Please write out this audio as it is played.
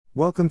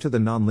Welcome to the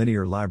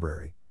Nonlinear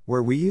Library,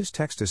 where we use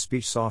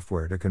text-to-speech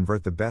software to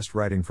convert the best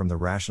writing from the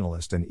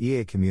Rationalist and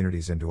EA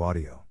communities into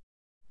audio.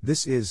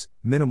 This is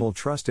Minimal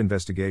Trust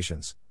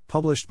Investigations,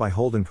 published by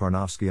Holden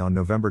Karnofsky on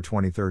November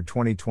 23,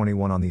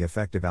 2021 on the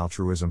Effective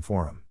Altruism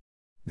Forum.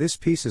 This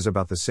piece is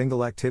about the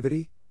single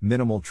activity,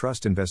 minimal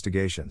trust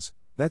investigations,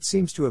 that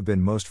seems to have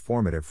been most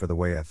formative for the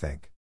way I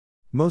think.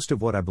 Most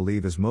of what I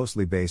believe is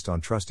mostly based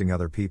on trusting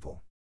other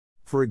people.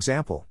 For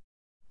example,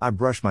 I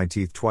brush my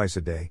teeth twice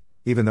a day,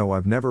 even though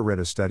I've never read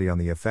a study on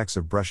the effects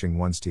of brushing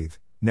one's teeth,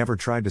 never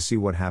tried to see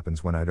what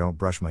happens when I don't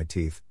brush my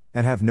teeth,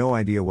 and have no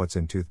idea what's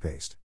in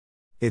toothpaste.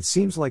 It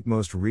seems like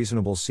most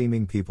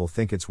reasonable-seeming people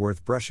think it's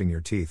worth brushing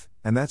your teeth,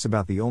 and that's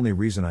about the only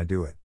reason I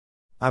do it.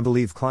 I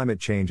believe climate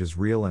change is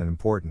real and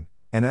important,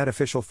 and that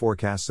official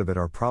forecasts of it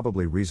are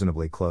probably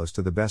reasonably close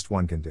to the best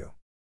one can do.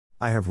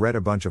 I have read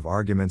a bunch of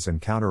arguments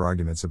and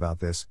counterarguments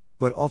about this,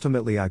 but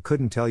ultimately I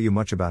couldn't tell you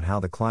much about how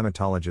the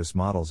climatologists'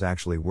 models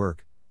actually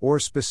work, or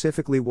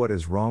specifically what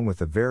is wrong with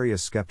the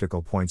various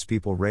skeptical points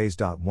people raise.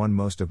 One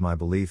Most of my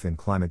belief in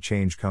climate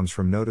change comes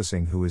from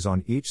noticing who is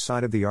on each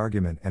side of the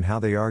argument and how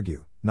they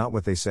argue, not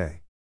what they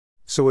say.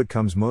 So it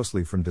comes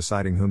mostly from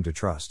deciding whom to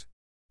trust.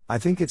 I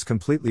think it's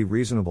completely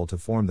reasonable to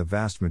form the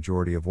vast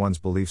majority of one's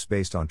beliefs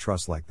based on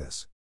trust like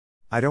this.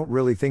 I don't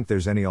really think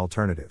there's any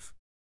alternative.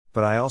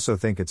 But I also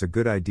think it's a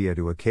good idea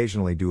to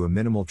occasionally do a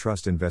minimal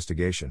trust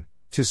investigation,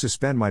 to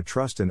suspend my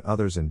trust in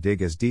others and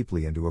dig as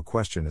deeply into a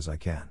question as I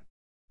can.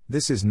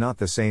 This is not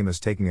the same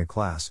as taking a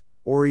class,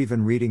 or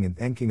even reading and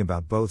thinking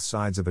about both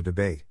sides of a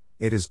debate.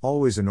 It is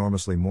always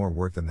enormously more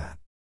work than that.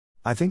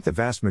 I think the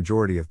vast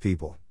majority of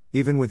people,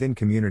 even within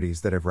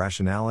communities that have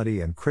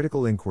rationality and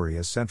critical inquiry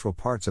as central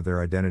parts of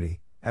their identity,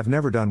 have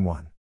never done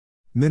one.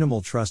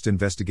 Minimal trust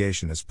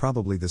investigation is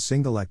probably the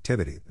single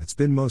activity that's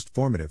been most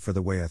formative for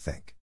the way I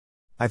think.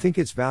 I think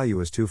its value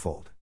is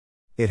twofold.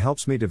 It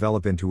helps me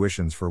develop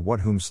intuitions for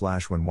what, whom,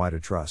 when, why to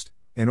trust,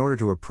 in order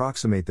to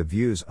approximate the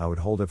views I would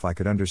hold if I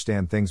could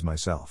understand things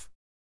myself.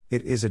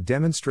 It is a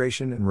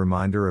demonstration and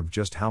reminder of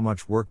just how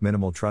much work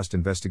minimal trust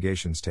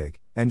investigations take,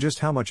 and just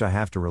how much I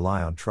have to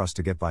rely on trust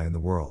to get by in the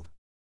world.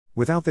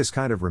 Without this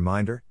kind of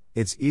reminder,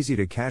 it's easy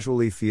to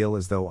casually feel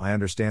as though I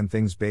understand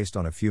things based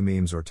on a few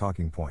memes or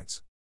talking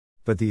points.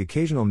 But the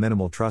occasional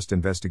minimal trust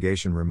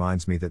investigation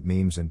reminds me that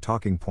memes and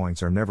talking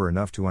points are never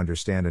enough to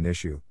understand an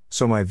issue,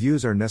 so my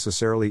views are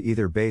necessarily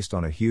either based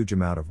on a huge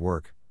amount of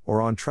work,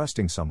 or on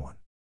trusting someone.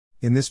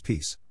 In this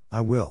piece,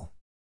 I will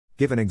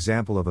give an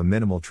example of a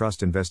minimal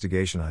trust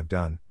investigation I've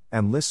done,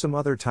 and list some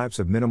other types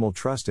of minimal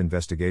trust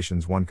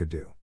investigations one could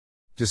do.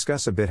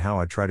 Discuss a bit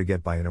how I try to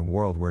get by in a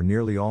world where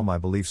nearly all my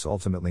beliefs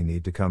ultimately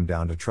need to come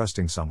down to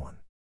trusting someone.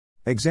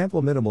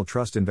 Example: minimal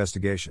trust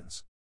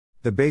investigations.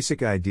 The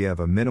basic idea of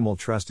a minimal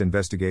trust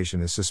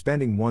investigation is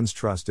suspending one's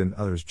trust in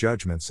others'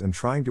 judgments and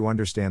trying to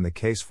understand the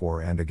case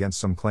for and against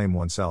some claim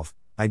oneself,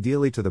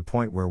 ideally to the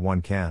point where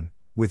one can,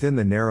 within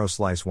the narrow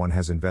slice one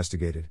has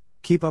investigated,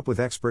 keep up with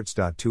experts.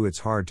 It's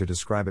hard to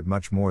describe it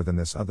much more than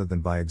this other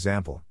than by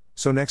example,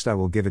 so next I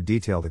will give a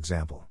detailed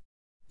example.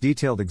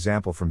 Detailed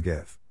example from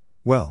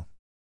GiveWell.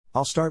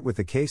 I'll start with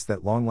the case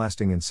that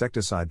long-lasting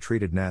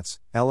insecticide-treated nets,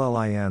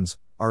 LLINs,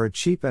 are a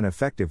cheap and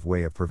effective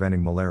way of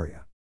preventing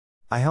malaria.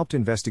 I helped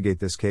investigate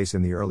this case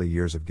in the early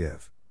years of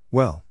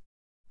GiveWell.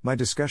 My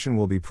discussion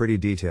will be pretty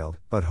detailed,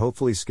 but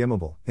hopefully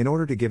skimmable, in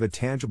order to give a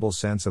tangible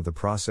sense of the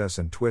process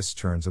and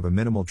twists-turns of a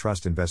minimal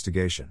trust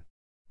investigation.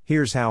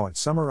 Here's how I'd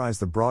summarize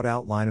the broad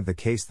outline of the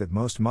case that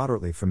most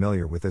moderately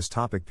familiar with this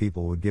topic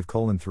people would give: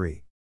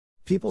 3.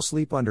 People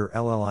sleep under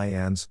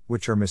LLINs,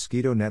 which are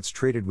mosquito nets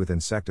treated with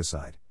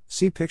insecticide.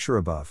 See picture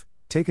above,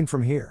 taken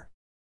from here.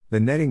 The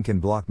netting can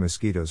block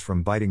mosquitoes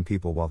from biting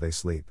people while they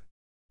sleep.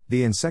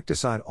 The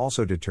insecticide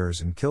also deters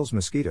and kills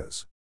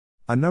mosquitoes.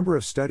 A number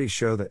of studies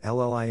show that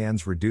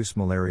LLINs reduce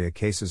malaria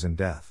cases and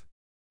death.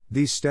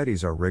 These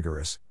studies are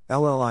rigorous.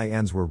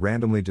 LLINs were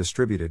randomly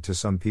distributed to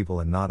some people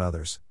and not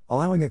others,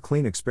 allowing a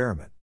clean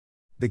experiment.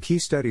 The key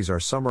studies are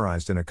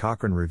summarized in a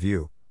Cochrane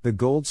review, the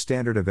gold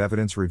standard of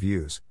evidence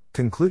reviews,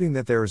 concluding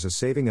that there is a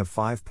saving of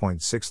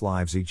 5.6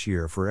 lives each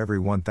year for every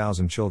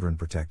 1,000 children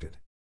protected.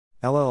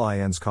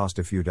 LLINs cost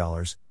a few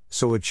dollars,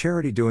 so a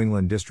charity doing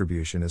LLIN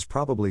distribution is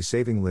probably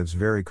saving lives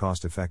very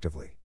cost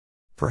effectively.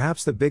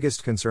 Perhaps the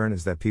biggest concern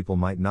is that people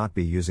might not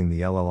be using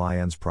the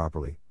LLINs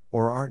properly,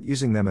 or aren't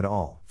using them at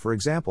all. For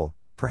example,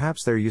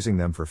 perhaps they're using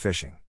them for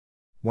fishing.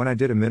 When I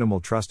did a minimal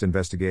trust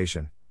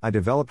investigation, I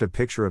developed a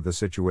picture of the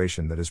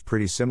situation that is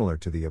pretty similar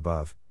to the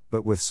above,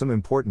 but with some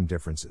important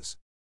differences.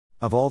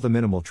 Of all the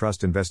minimal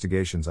trust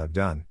investigations I've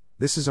done,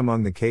 this is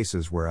among the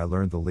cases where I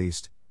learned the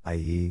least,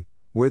 i.e.,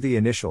 where the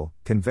initial,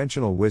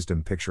 conventional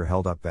wisdom picture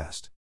held up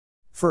best.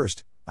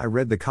 First, I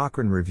read the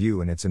Cochrane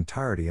review in its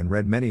entirety and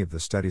read many of the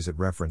studies it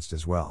referenced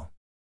as well.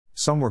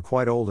 Some were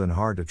quite old and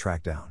hard to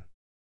track down.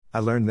 I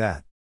learned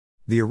that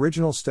the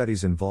original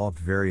studies involved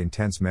very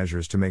intense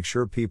measures to make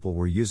sure people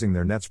were using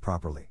their nets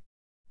properly.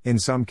 In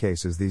some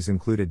cases these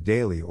included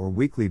daily or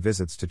weekly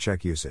visits to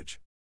check usage.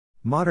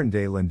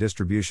 Modern-day LLIN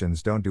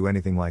distributions don't do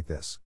anything like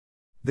this.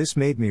 This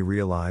made me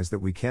realize that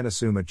we can't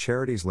assume a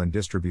charity's LLIN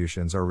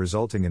distributions are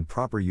resulting in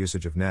proper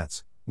usage of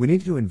nets. We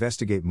need to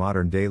investigate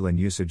modern-day LLIN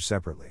usage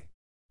separately.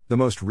 The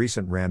most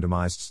recent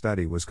randomized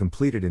study was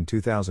completed in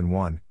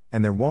 2001,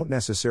 and there won't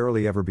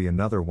necessarily ever be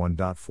another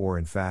 1.4.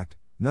 In fact,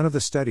 none of the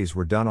studies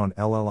were done on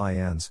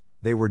LLINs,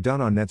 they were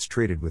done on nets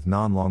treated with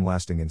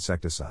non-long-lasting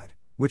insecticide,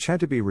 which had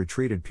to be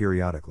retreated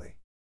periodically.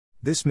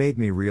 This made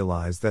me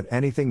realize that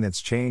anything that's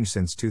changed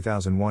since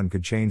 2001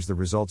 could change the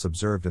results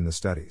observed in the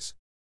studies.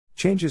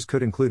 Changes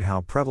could include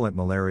how prevalent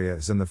malaria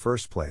is in the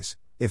first place.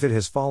 If it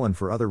has fallen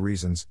for other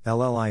reasons,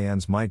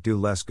 LLINs might do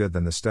less good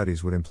than the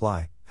studies would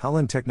imply. How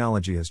LLIN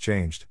technology has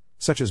changed,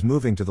 such as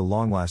moving to the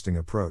long-lasting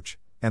approach,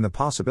 and the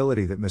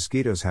possibility that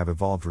mosquitoes have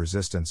evolved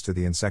resistance to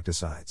the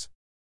insecticides.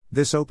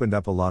 This opened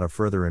up a lot of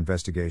further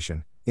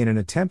investigation, in an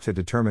attempt to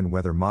determine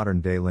whether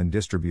modern-day LLIN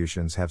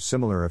distributions have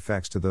similar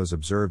effects to those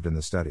observed in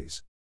the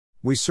studies.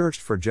 We searched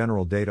for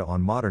general data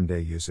on modern-day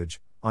usage,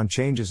 on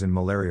changes in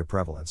malaria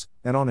prevalence,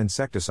 and on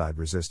insecticide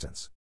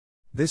resistance.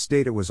 This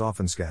data was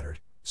often scattered,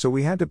 so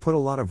we had to put a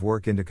lot of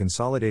work into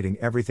consolidating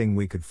everything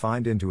we could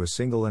find into a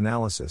single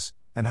analysis,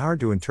 and hard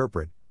to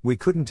interpret. We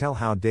couldn't tell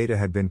how data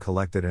had been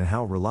collected and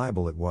how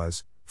reliable it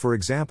was. For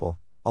example,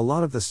 a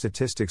lot of the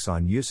statistics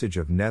on usage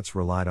of nets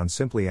relied on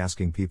simply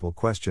asking people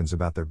questions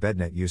about their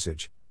bednet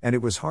usage, and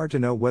it was hard to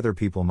know whether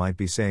people might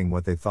be saying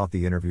what they thought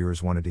the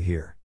interviewers wanted to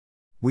hear.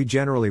 We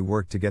generally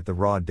worked to get the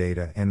raw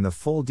data and the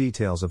full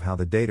details of how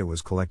the data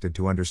was collected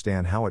to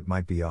understand how it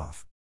might be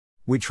off.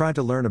 We tried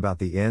to learn about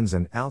the ins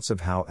and outs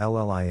of how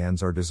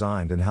LLINs are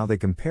designed and how they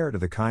compare to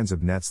the kinds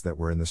of nets that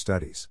were in the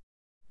studies.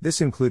 This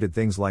included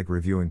things like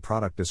reviewing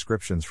product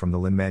descriptions from the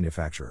LLIN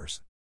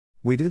manufacturers.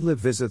 We did live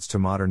visits to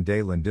modern-day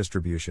LLIN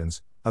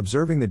distributions,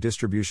 observing the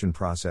distribution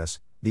process,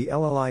 the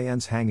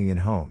LLINs hanging in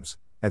homes,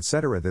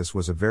 etc. This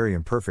was a very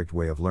imperfect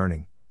way of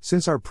learning,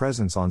 since our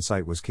presence on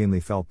site was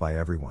keenly felt by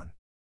everyone.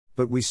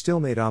 But we still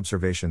made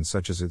observations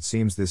such as it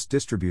seems this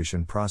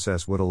distribution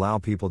process would allow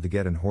people to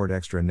get and hoard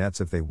extra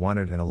nets if they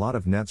wanted, and a lot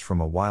of nets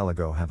from a while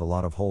ago have a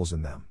lot of holes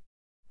in them.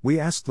 We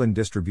asked LLIN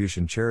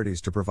distribution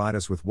charities to provide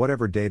us with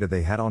whatever data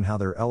they had on how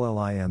their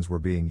LLINs were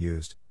being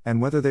used,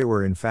 and whether they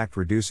were in fact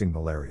reducing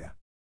malaria.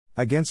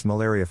 Against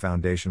Malaria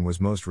Foundation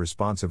was most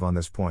responsive on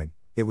this point.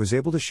 It was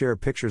able to share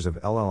pictures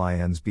of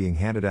LLINs being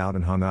handed out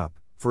and hung up,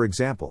 for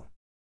example.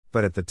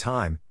 But at the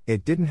time,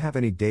 it didn't have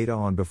any data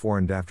on before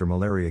and after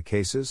malaria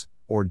cases,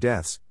 or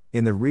deaths,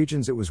 in the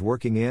regions it was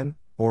working in,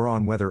 or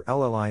on whether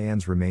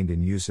LLINs remained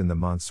in use in the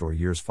months or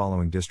years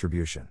following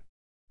distribution.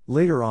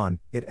 Later on,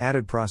 it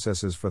added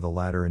processes for the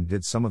latter and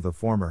did some of the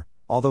former,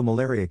 although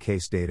malaria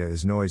case data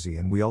is noisy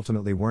and we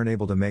ultimately weren't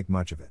able to make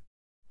much of it.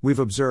 We've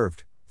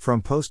observed,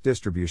 from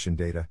post-distribution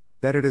data,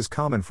 that it is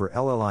common for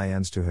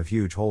LLINs to have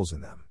huge holes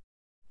in them.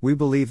 We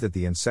believe that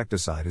the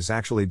insecticide is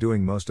actually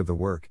doing most of the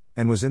work,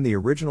 and was in the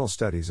original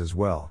studies as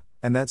well,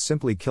 and that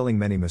simply killing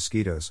many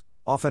mosquitoes,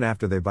 often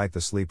after they bite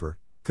the sleeper,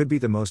 could be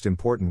the most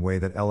important way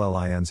that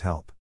LLINs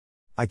help.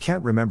 I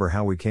can't remember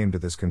how we came to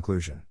this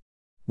conclusion.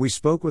 We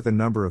spoke with a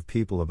number of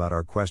people about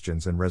our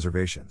questions and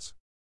reservations.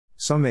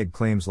 Some made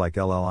claims like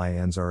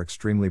LLINs are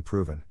extremely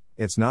proven.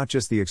 It's not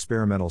just the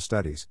experimental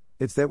studies,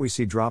 it's that we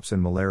see drops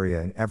in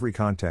malaria in every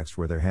context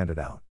where they're handed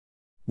out.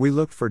 We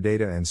looked for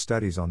data and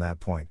studies on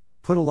that point,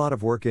 put a lot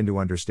of work into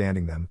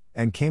understanding them,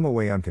 and came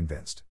away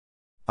unconvinced.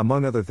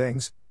 Among other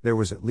things, there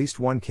was at least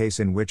one case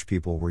in which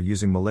people were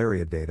using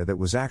malaria data that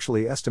was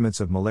actually estimates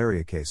of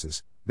malaria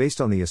cases,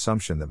 based on the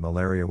assumption that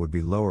malaria would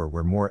be lower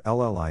where more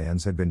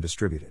LLINs had been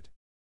distributed.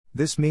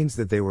 This means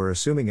that they were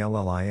assuming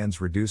LLINs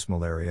reduce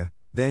malaria,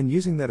 then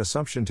using that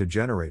assumption to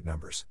generate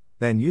numbers,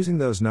 then using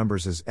those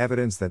numbers as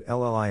evidence that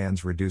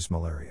LLINs reduce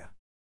malaria.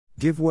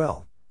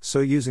 GiveWell, so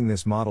using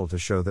this model to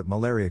show that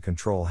malaria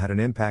control had an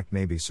impact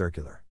may be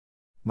circular.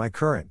 My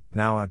current,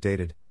 now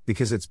outdated,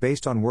 because it's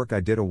based on work I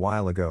did a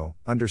while ago,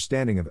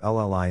 understanding of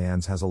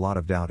LLINs has a lot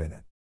of doubt in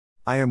it.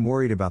 I am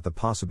worried about the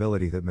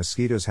possibility that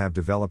mosquitoes have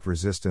developed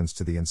resistance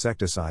to the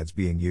insecticides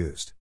being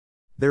used.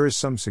 There is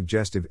some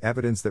suggestive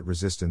evidence that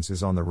resistance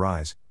is on the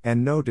rise,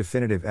 and no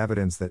definitive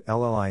evidence that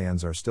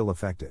LLINs are still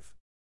effective.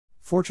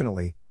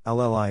 Fortunately,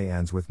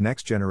 LLINs with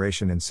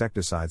next-generation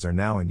insecticides are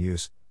now in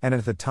use, and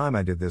at the time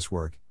I did this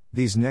work,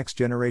 these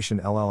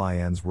next-generation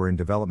LLINs were in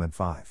development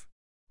 5.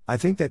 I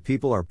think that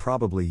people are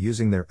probably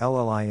using their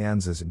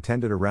LLINs as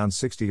intended around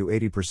 60 to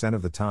 80%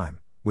 of the time,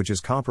 which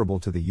is comparable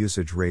to the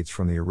usage rates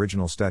from the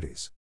original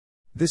studies.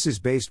 This is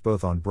based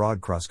both on broad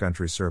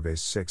cross-country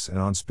surveys 6 and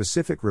on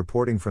specific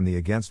reporting from the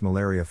Against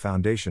Malaria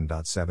Foundation.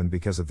 7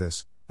 Because of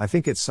this, I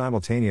think it's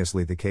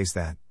simultaneously the case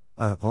that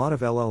a lot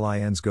of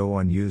LLINs go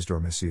unused or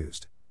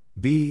misused.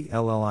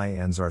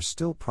 LLINs are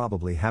still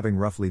probably having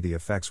roughly the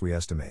effects we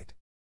estimate.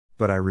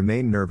 But I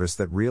remain nervous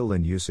that real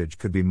LLIN usage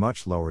could be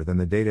much lower than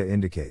the data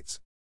indicates.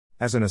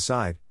 As an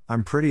aside,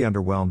 I'm pretty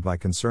underwhelmed by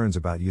concerns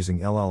about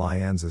using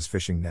LLINs as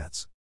fishing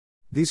nets.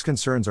 These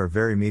concerns are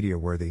very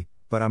media-worthy,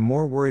 but I'm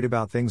more worried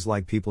about things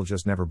like people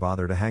just never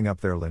bother to hang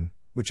up their LLIN,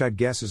 which I'd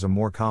guess is a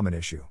more common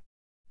issue.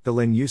 The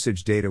LLIN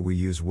usage data we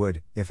use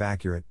would, if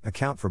accurate,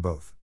 account for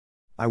both.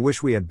 I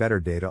wish we had better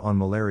data on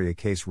malaria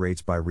case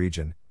rates by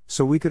region,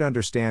 so we could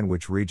understand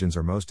which regions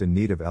are most in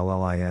need of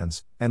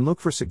LLINs, and look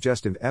for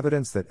suggestive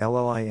evidence that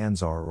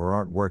LLINs are or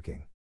aren't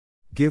working.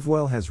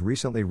 GiveWell has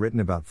recently written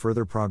about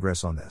further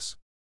progress on this.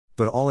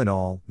 But all in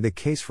all, the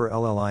case for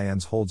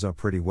LLINs holds up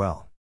pretty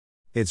well.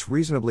 It's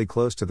reasonably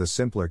close to the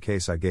simpler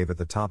case I gave at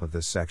the top of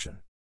this section.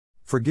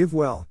 For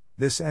GiveWell,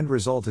 this end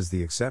result is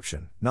the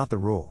exception, not the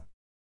rule.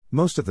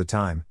 Most of the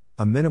time,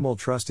 a minimal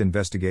trust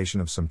investigation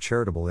of some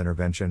charitable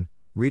intervention,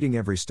 reading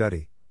every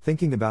study,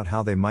 thinking about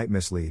how they might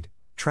mislead,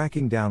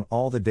 tracking down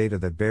all the data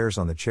that bears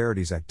on the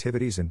charity's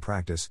activities and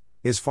practice,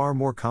 is far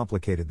more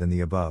complicated than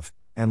the above,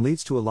 and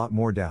leads to a lot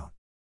more doubt.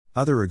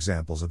 Other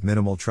examples of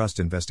minimal trust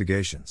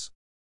investigations.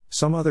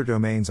 Some other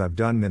domains I've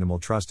done minimal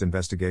trust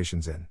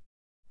investigations in: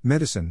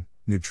 medicine,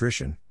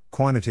 nutrition,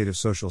 quantitative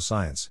social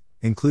science,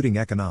 including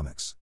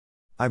economics.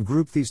 I've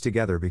grouped these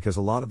together because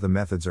a lot of the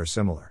methods are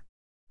similar.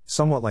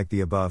 Somewhat like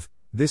the above,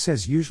 this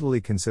has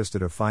usually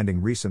consisted of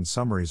finding recent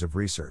summaries of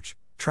research,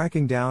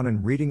 tracking down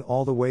and reading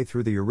all the way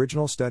through the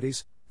original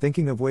studies,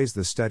 thinking of ways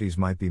the studies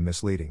might be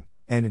misleading,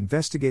 and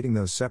investigating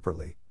those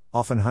separately,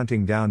 often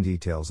hunting down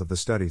details of the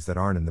studies that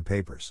aren't in the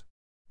papers.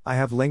 I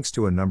have links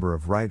to a number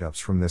of write-ups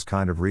from this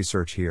kind of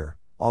research here,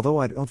 although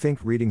I don't think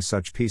reading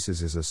such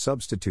pieces is a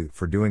substitute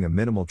for doing a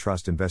minimal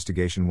trust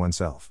investigation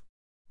oneself.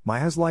 My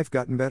Has Life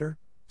Gotten Better?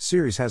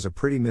 Series has a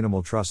pretty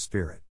minimal trust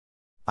spirit.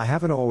 I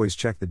haven't always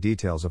checked the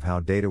details of how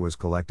data was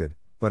collected,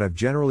 but I've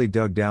generally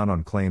dug down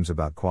on claims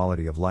about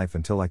quality of life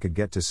until I could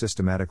get to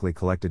systematically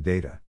collected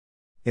data.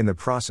 In the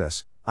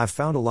process, I've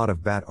found a lot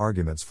of bad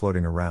arguments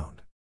floating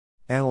around.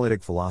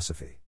 Analytic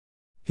philosophy.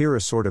 Here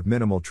a sort of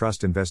minimal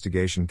trust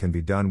investigation can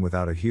be done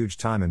without a huge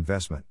time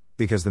investment,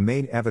 because the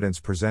main evidence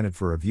presented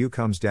for a view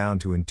comes down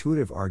to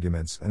intuitive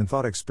arguments and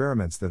thought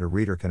experiments that a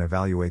reader can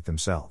evaluate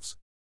themselves.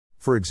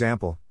 For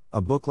example,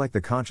 a book like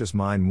The Conscious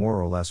Mind more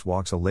or less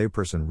walks a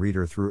layperson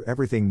reader through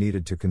everything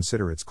needed to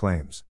consider its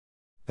claims.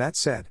 That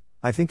said,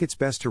 I think it's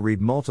best to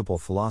read multiple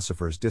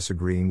philosophers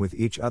disagreeing with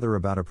each other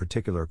about a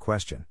particular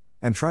question,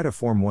 and try to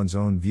form one's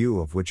own view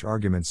of which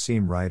arguments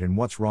seem right and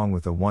what's wrong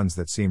with the ones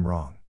that seem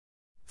wrong.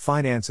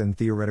 Finance and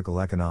theoretical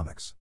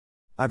economics.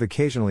 I've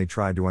occasionally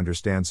tried to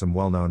understand some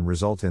well-known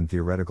result in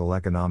theoretical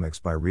economics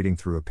by reading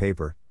through a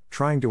paper,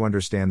 trying to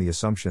understand the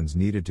assumptions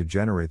needed to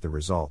generate the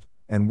result,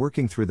 and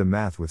working through the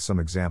math with some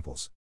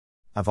examples.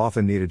 I've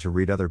often needed to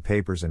read other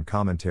papers and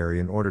commentary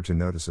in order to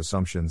notice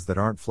assumptions that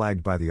aren't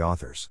flagged by the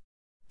authors.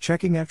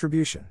 Checking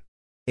attribution.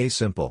 A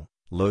simple,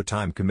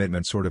 low-time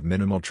commitment sort of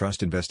minimal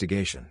trust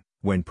investigation.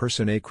 When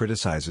person A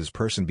criticizes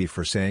person B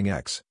for saying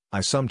X,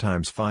 I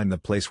sometimes find the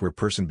place where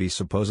person B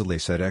supposedly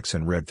said X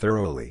and read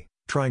thoroughly,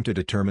 trying to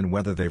determine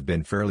whether they've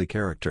been fairly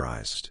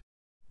characterized.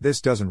 This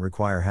doesn't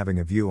require having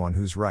a view on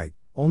who's right,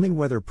 only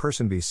whether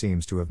person B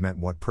seems to have meant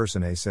what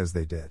person A says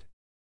they did.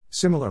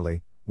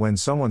 Similarly, when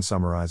someone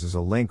summarizes a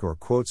link or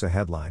quotes a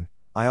headline,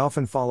 I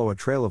often follow a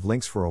trail of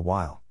links for a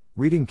while,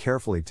 reading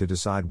carefully to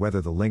decide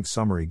whether the link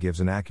summary gives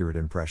an accurate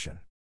impression.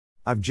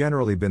 I've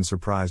generally been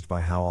surprised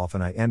by how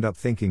often I end up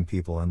thinking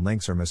people and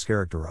links are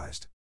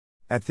mischaracterized.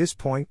 At this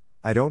point,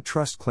 I don't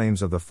trust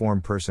claims of the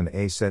form person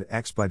A said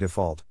X by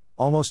default,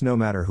 almost no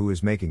matter who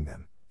is making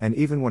them, and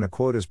even when a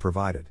quote is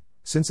provided,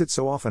 since it's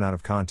so often out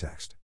of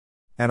context.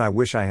 And I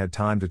wish I had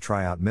time to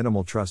try out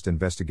minimal trust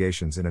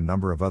investigations in a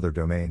number of other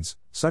domains,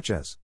 such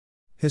as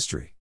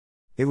history.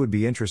 It would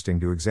be interesting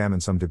to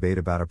examine some debate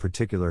about a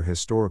particular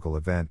historical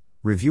event,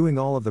 reviewing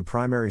all of the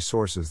primary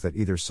sources that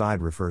either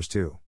side refers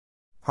to.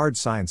 Hard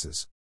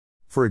sciences.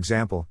 For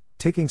example,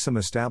 taking some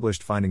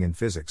established finding in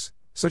physics,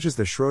 such as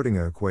the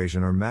Schrödinger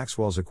equation or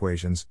Maxwell's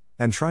equations,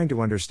 and trying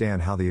to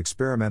understand how the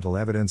experimental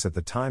evidence at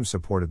the time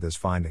supported this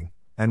finding,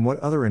 and what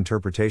other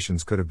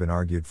interpretations could have been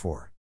argued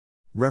for.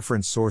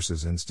 Reference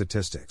sources and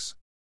statistics.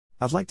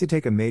 I'd like to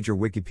take a major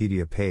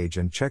Wikipedia page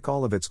and check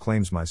all of its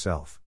claims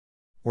myself.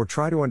 Or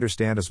try to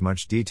understand as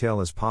much detail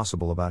as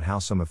possible about how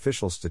some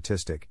official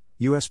statistic,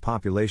 US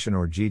population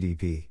or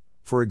GDP,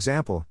 for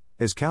example,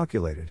 is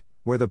calculated,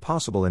 where the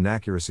possible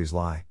inaccuracies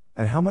lie,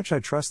 and how much I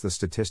trust the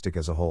statistic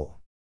as a whole.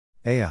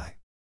 AI.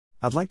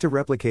 I'd like to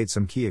replicate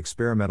some key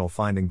experimental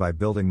finding by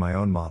building my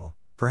own model,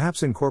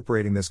 perhaps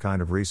incorporating this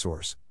kind of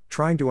resource,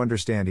 trying to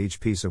understand each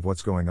piece of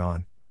what's going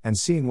on, and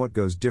seeing what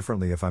goes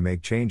differently if I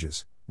make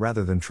changes,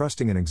 rather than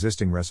trusting an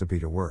existing recipe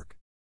to work.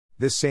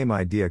 This same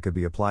idea could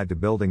be applied to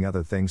building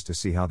other things to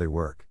see how they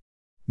work.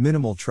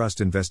 Minimal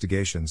trust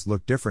investigations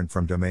look different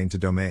from domain to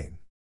domain.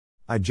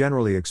 I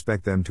generally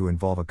expect them to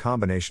involve a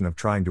combination of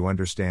trying to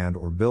understand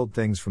or build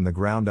things from the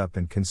ground up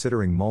and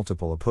considering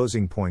multiple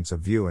opposing points of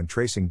view and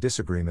tracing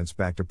disagreements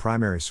back to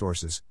primary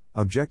sources,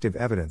 objective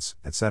evidence,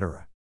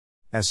 etc.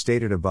 As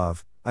stated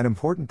above, an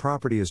important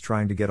property is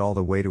trying to get all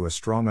the way to a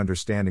strong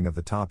understanding of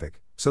the topic,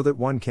 so that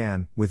one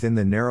can, within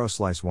the narrow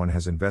slice one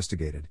has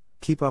investigated,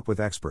 keep up with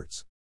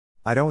experts.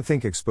 I don't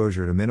think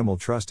exposure to minimal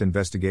trust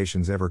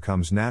investigations ever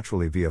comes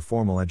naturally via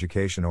formal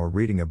education or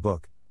reading a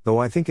book, though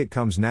I think it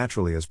comes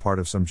naturally as part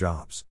of some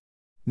jobs.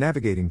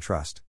 Navigating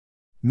trust.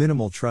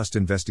 Minimal trust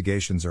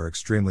investigations are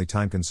extremely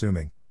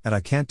time-consuming, and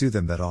I can't do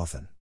them that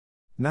often.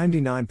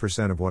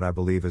 99% of what I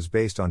believe is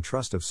based on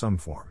trust of some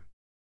form.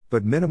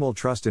 But minimal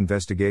trust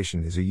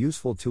investigation is a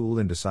useful tool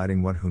in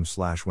deciding what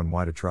whom/when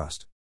why to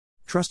trust.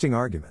 Trusting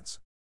arguments.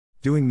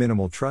 Doing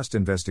minimal trust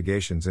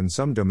investigations in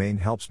some domain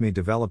helps me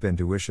develop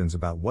intuitions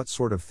about what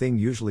sort of thing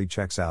usually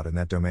checks out in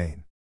that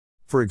domain.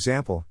 For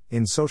example,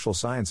 in social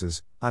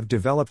sciences, I've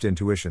developed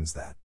intuitions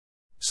that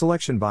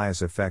selection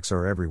bias effects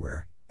are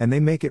everywhere, and they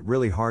make it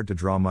really hard to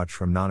draw much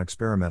from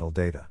non-experimental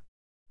data.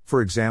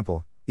 For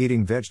example,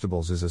 eating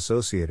vegetables is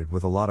associated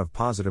with a lot of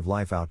positive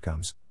life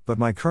outcomes, but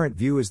my current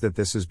view is that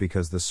this is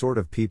because the sort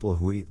of people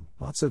who eat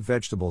lots of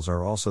vegetables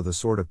are also the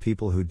sort of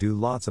people who do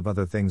lots of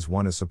other things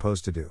one is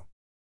supposed to do.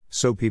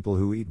 So people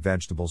who eat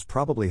vegetables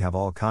probably have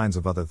all kinds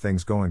of other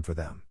things going for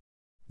them.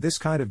 This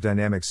kind of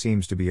dynamic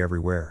seems to be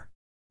everywhere.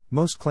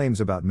 Most claims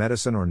about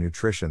medicine or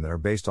nutrition that are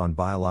based on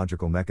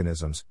biological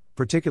mechanisms,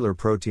 particular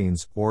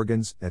proteins,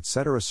 organs,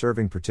 etc.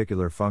 serving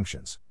particular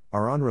functions,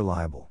 are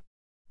unreliable.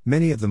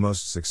 Many of the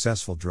most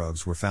successful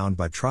drugs were found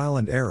by trial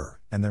and error,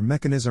 and their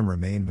mechanism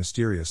remained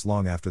mysterious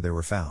long after they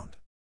were found.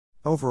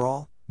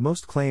 Overall,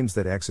 most claims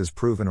that X is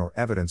proven or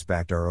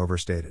evidence-backed are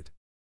overstated.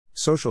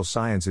 Social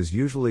science is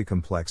usually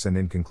complex and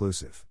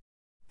inconclusive.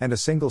 And a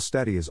single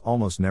study is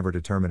almost never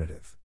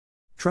determinative.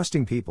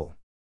 Trusting people.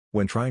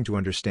 When trying to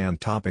understand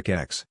topic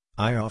X,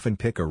 I often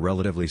pick a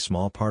relatively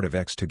small part of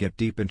X to get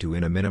deep into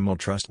in a minimal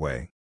trust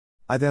way.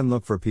 I then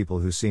look for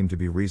people who seem to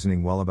be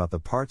reasoning well about the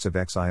parts of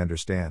X I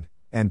understand,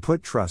 and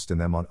put trust in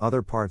them on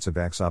other parts of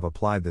X. I've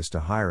applied this to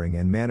hiring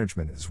and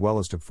management as well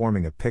as to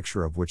forming a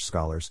picture of which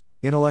scholars,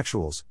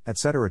 intellectuals,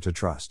 etc. to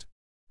trust.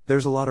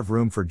 There's a lot of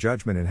room for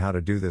judgment in how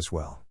to do this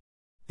well.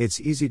 It's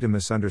easy to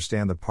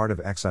misunderstand the part of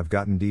X I've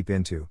gotten deep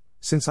into,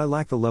 since I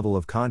lack the level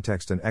of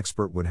context an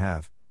expert would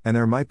have, and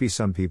there might be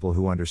some people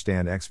who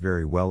understand X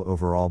very well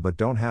overall but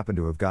don't happen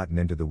to have gotten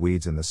into the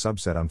weeds in the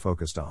subset I'm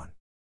focused on.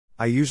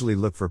 I usually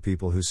look for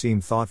people who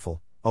seem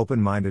thoughtful,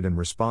 open-minded and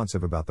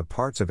responsive about the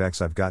parts of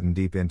X I've gotten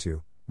deep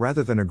into,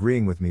 rather than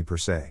agreeing with me per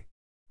se.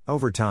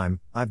 Over time,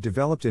 I've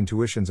developed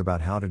intuitions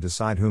about how to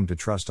decide whom to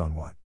trust on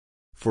what.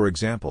 For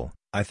example,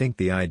 I think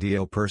the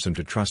ideal person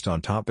to trust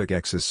on topic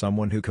X is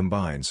someone who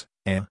combines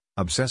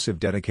obsessive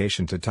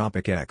dedication to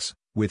topic X,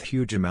 with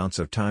huge amounts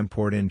of time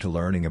poured into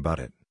learning about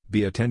it,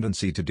 a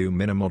tendency to do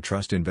minimal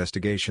trust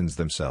investigations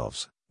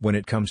themselves. When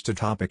it comes to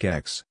topic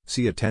X,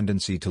 see a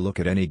tendency to look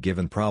at any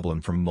given problem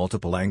from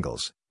multiple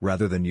angles,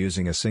 rather than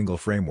using a single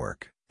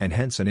framework, and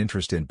hence an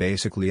interest in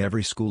basically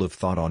every school of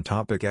thought on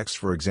topic X.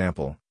 For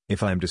example,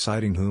 if I'm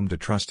deciding whom to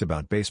trust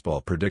about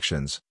baseball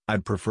predictions,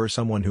 I'd prefer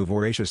someone who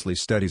voraciously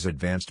studies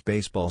advanced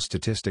baseball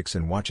statistics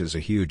and watches a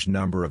huge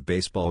number of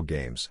baseball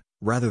games,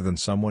 rather than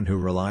someone who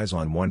relies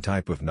on one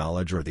type of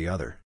knowledge or the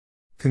other.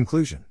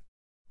 Conclusion.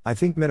 I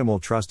think minimal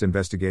trust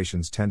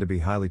investigations tend to be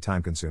highly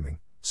time-consuming,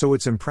 so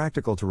it's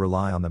impractical to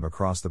rely on them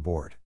across the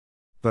board.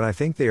 But I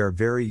think they are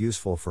very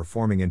useful for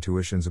forming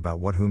intuitions about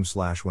what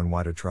whom/when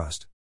why to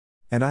trust.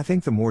 And I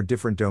think the more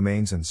different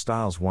domains and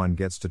styles one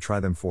gets to try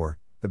them for,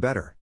 the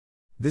better.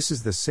 This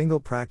is the single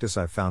practice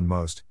I've found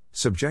most,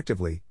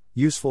 subjectively,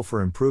 useful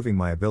for improving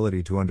my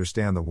ability to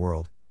understand the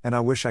world, and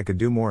I wish I could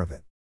do more of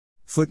it.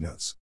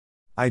 Footnotes.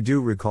 I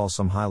do recall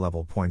some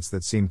high-level points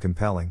that seem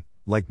compelling,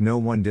 like no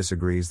one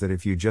disagrees that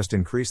if you just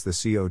increase the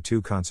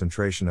CO2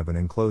 concentration of an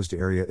enclosed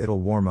area it'll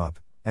warm up,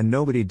 and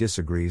nobody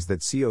disagrees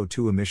that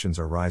CO2 emissions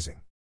are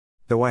rising.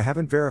 Though I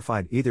haven't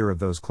verified either of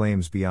those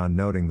claims beyond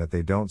noting that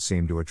they don't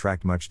seem to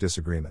attract much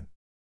disagreement.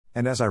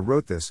 And as I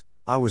wrote this,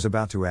 I was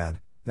about to add,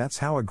 that's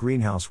how a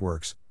greenhouse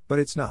works, but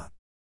it's not.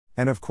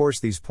 And of course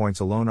these points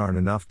alone aren't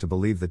enough to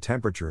believe the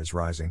temperature is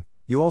rising,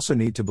 you also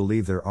need to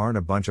believe there aren't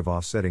a bunch of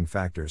offsetting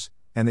factors,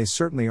 and they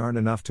certainly aren't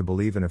enough to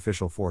believe in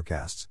official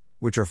forecasts,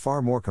 which are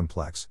far more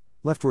complex.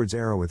 Leftwards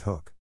arrow with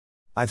hook.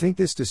 I think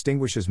this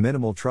distinguishes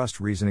minimal trust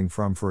reasoning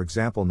from, for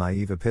example,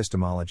 naive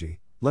epistemology,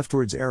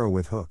 leftwards arrow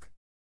with hook.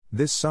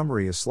 This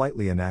summary is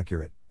slightly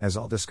inaccurate, as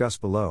I'll discuss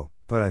below,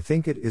 but I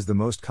think it is the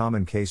most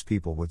common case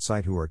people would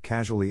cite who are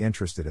casually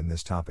interested in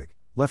this topic,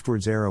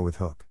 leftwards arrow with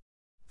hook.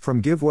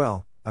 From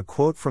GiveWell, a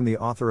quote from the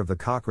author of the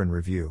Cochrane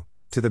Review,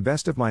 to the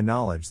best of my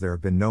knowledge there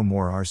have been no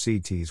more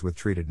RCTs with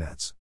treated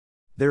nets.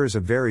 There is a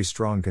very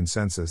strong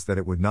consensus that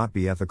it would not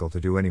be ethical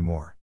to do any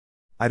more.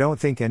 I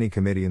don't think any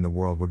committee in the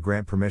world would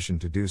grant permission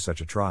to do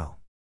such a trial.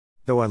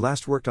 Though I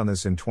last worked on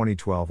this in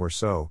 2012 or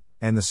so,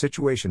 and the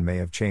situation may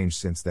have changed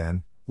since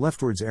then,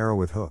 leftwards arrow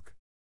with hook.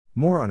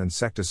 More on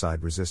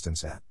insecticide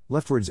resistance at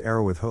leftwards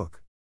arrow with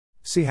hook.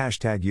 See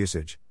hashtag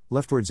usage,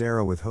 leftwards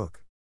arrow with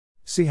hook.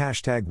 See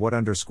hashtag what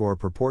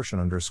 _proportion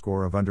of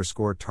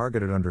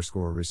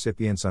 _targeted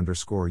recipients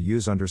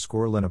use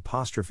lin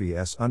apostrophe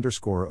s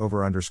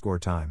over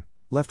time,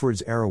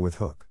 leftwards arrow with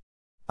hook.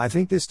 I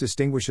think this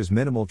distinguishes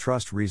minimal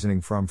trust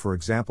reasoning from, for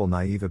example,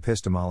 naive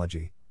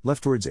epistemology,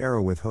 leftwards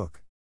arrow with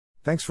hook.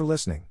 Thanks for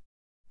listening.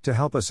 To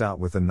help us out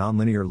with the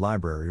Nonlinear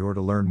Library or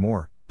to learn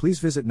more, please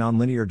visit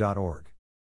nonlinear.org.